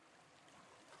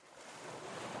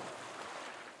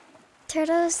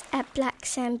Turtles at Black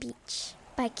Sand Beach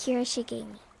by Kira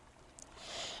Shigemi.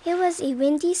 It was a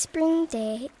windy spring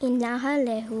day in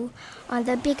Nahalehu on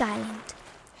the Big Island.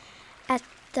 At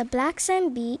the Black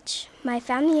Sand Beach, my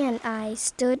family and I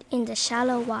stood in the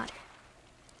shallow water.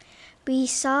 We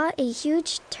saw a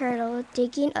huge turtle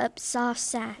digging up soft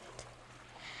sand.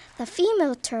 The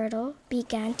female turtle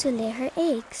began to lay her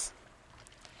eggs.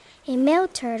 A male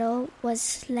turtle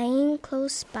was laying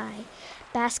close by,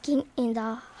 basking in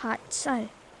the hot sun.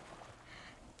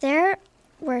 There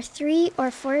were 3 or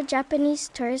 4 Japanese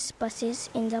tourist buses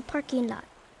in the parking lot.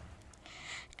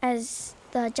 As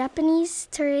the Japanese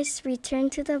tourists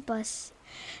returned to the bus,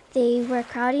 they were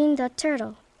crowding the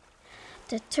turtle.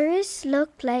 The tourists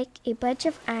looked like a bunch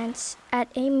of ants at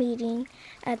a meeting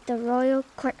at the royal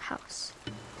courthouse.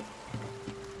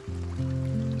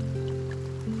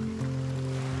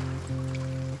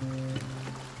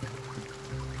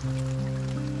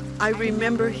 I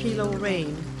remember Hilo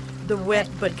rain, the wet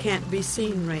but can't be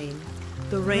seen rain,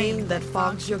 the rain that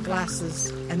fogs your glasses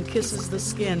and kisses the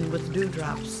skin with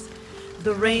dewdrops,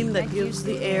 the rain that gives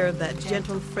the air that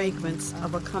gentle fragrance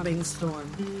of a coming storm,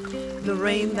 the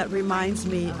rain that reminds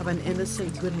me of an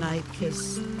innocent goodnight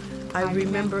kiss. I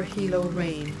remember Hilo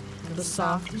rain, the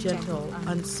soft, gentle,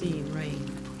 unseen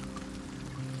rain.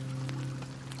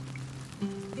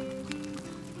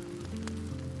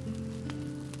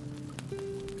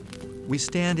 We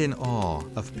stand in awe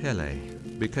of Pele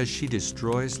because she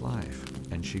destroys life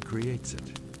and she creates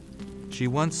it. She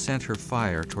once sent her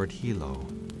fire toward Hilo.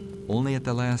 Only at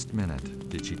the last minute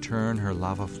did she turn her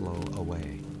lava flow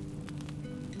away.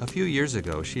 A few years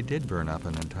ago, she did burn up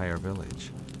an entire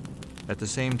village. At the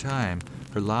same time,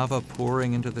 her lava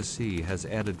pouring into the sea has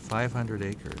added 500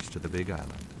 acres to the Big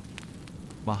Island.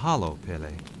 Mahalo,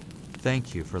 Pele.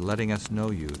 Thank you for letting us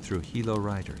know you through Hilo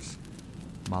writers.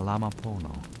 Malama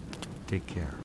Pono. Take care.